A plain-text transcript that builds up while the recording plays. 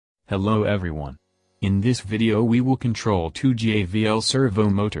Hello everyone. In this video we will control two JVL servo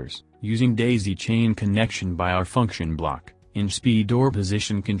motors, using DaisyChain connection by our function block, in speed or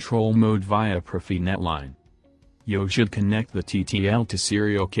position control mode via Profinet line. You should connect the TTL to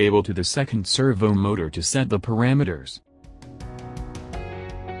serial cable to the second servo motor to set the parameters.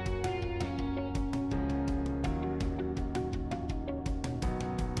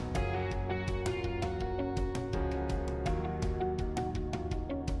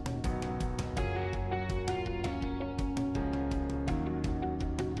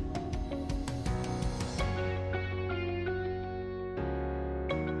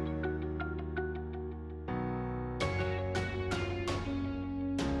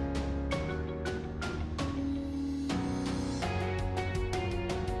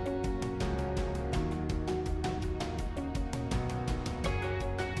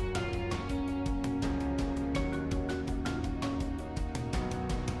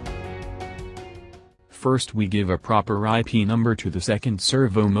 First we give a proper IP number to the second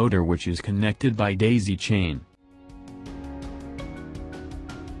servo motor which is connected by DaisyChain.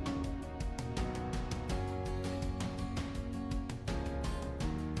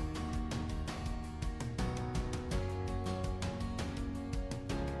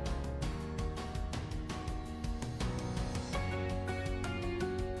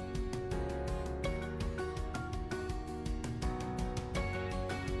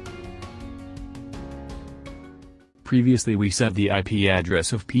 Previously we set the IP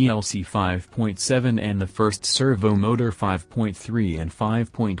address of PLC 5.7 and the first servo motor 5.3 and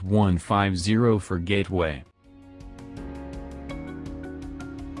 5.150 for gateway.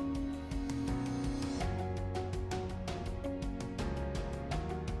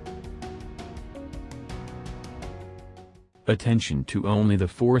 Attention to only the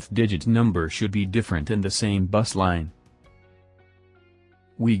fourth digit number should be different in the same bus line.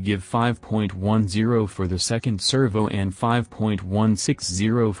 We give 5.10 for the second servo and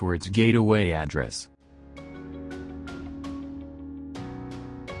 5.160 for its gateway address.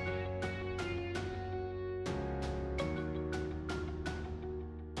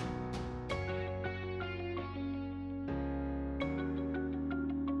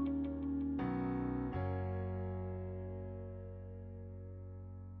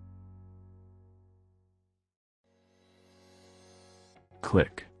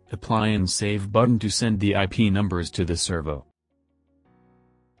 Click Apply and Save button to send the IP numbers to the servo.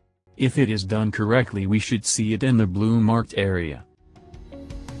 If it is done correctly we should see it in the blue marked area.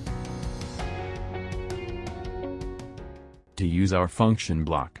 To use our function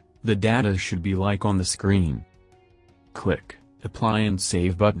block, the data should be like on the screen. Click Apply and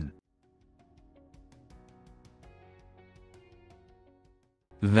Save button.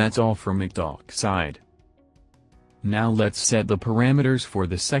 That's all from McDock side. Now let's set the parameters for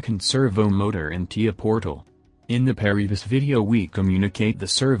the second servo motor in TIA portal. In the previous video we communicate the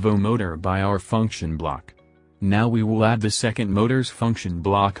servo motor by our function block. Now we will add the second motor's function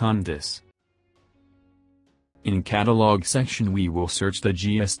block on this. In catalog section we will search the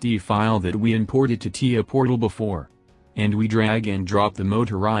GSD file that we imported to TIA portal before. And we drag and drop the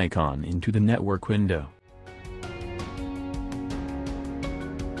motor icon into the network window.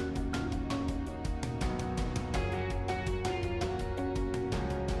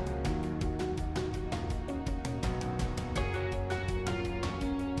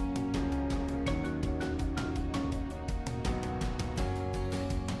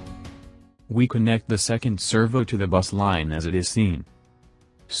 We connect the second servo to the bus line as it is seen.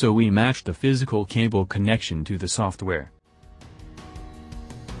 So we match the physical cable connection to the software.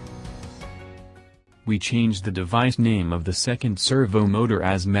 We change the device name of the second servo motor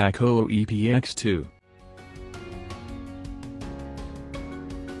as MacOEPX2.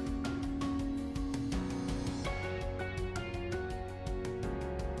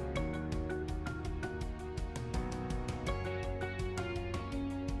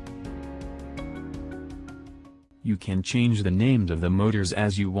 You can change the names of the motors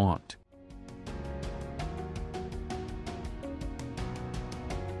as you want.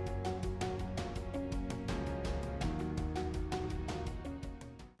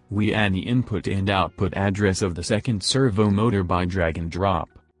 We add the input and output address of the second servo motor by drag and drop.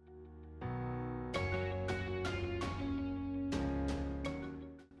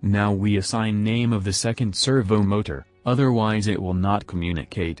 Now we assign name of the second servo motor, otherwise it will not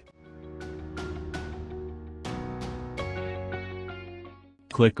communicate.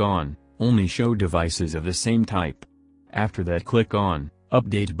 Click on Only show devices of the same type. After that click on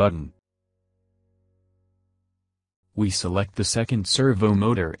Update button. We select the second servo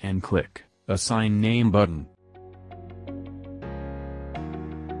motor and click Assign Name button.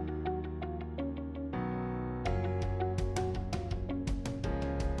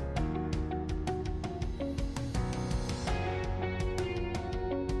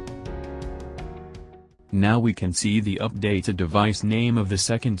 Now we can see the updated device name of the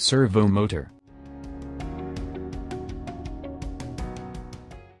second servo motor.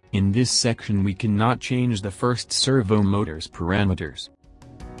 In this section we cannot change the first servo motor's parameters.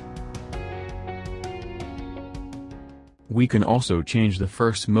 We can also change the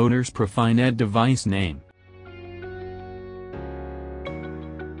first motor's Profinet device name.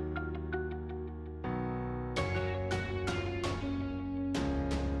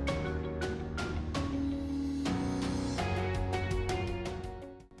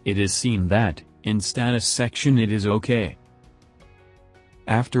 It is seen that, in status section it is OK.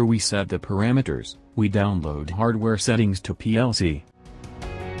 After we set the parameters, we download hardware settings to PLC.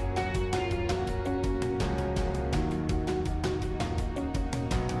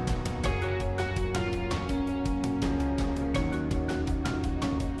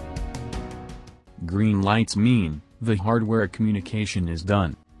 Green lights mean the hardware communication is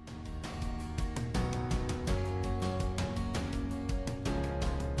done.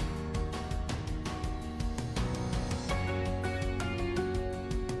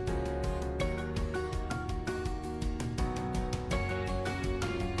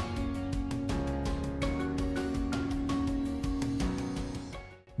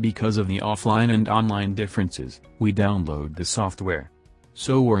 Because of the offline and online differences, we download the software.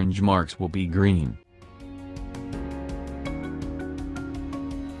 So orange marks will be green.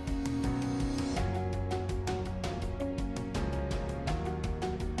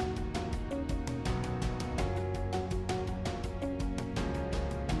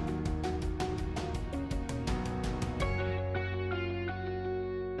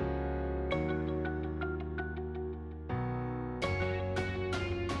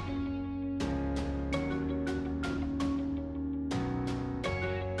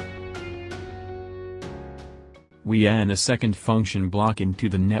 We add a second function block into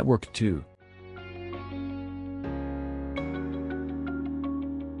the network too.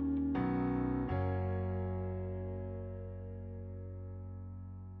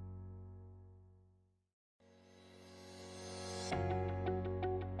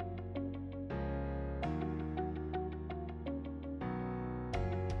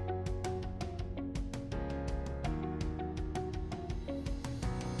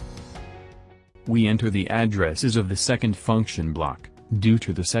 We enter the addresses of the second function block. Due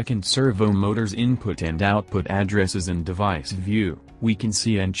to the second servo motor's input and output addresses in device view, we can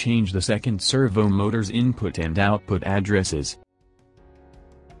see and change the second servo motor's input and output addresses.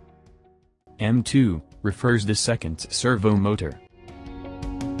 M2 refers the second servo motor.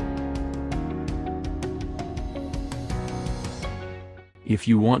 If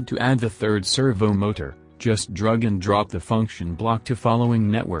you want to add the third servo motor, just drag and drop the function block to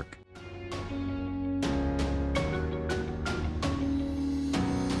following network.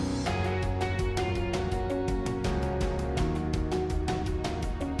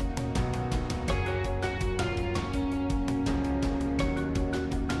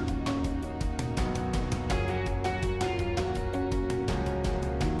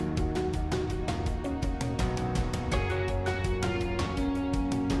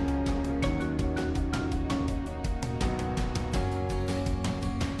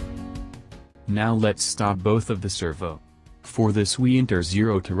 Now let's stop both of the servo. For this we enter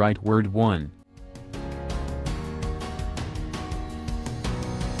 0 to write word 1.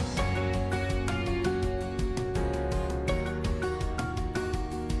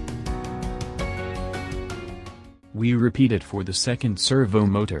 We repeat it for the second servo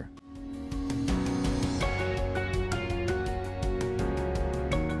motor.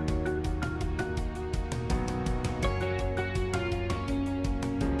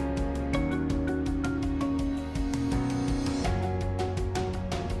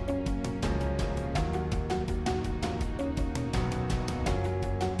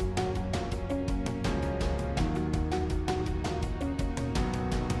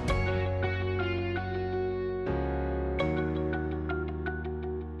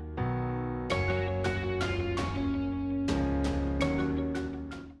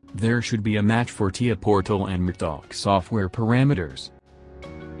 There should be a match for TIA portal and McDock software parameters.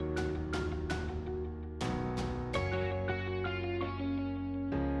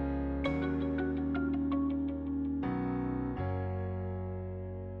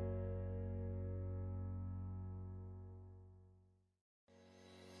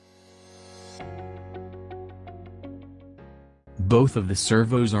 Both of the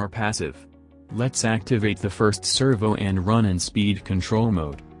servos are passive. Let's activate the first servo and run in speed control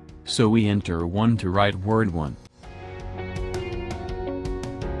mode. So we enter 1 to write word 1.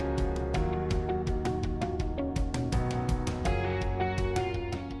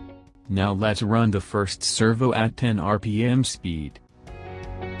 Now let's run the first servo at 10 RPM speed.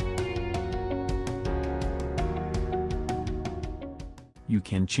 You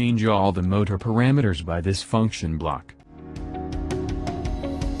can change all the motor parameters by this function block.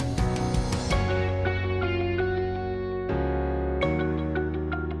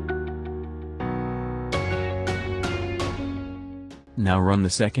 Now run the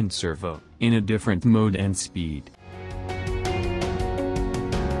second servo, in a different mode and speed.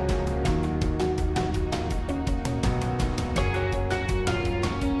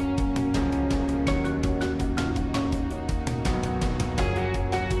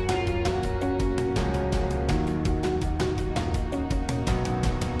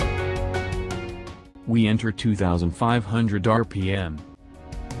 We enter 2500 RPM.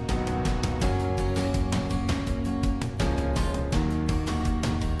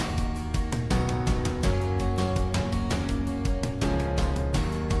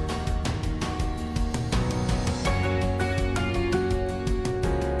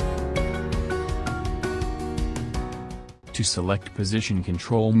 To select position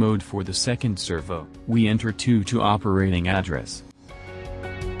control mode for the second servo, we enter 2 to operating address.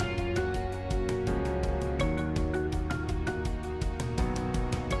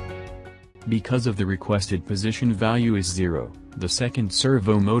 Because of the requested position value is 0, the second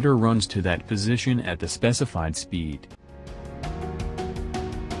servo motor runs to that position at the specified speed.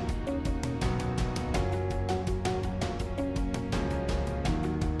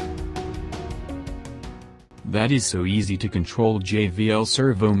 That is so easy to control JVL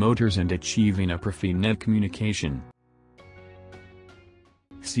servo motors and achieving a Profinet communication.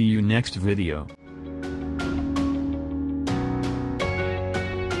 See you next video.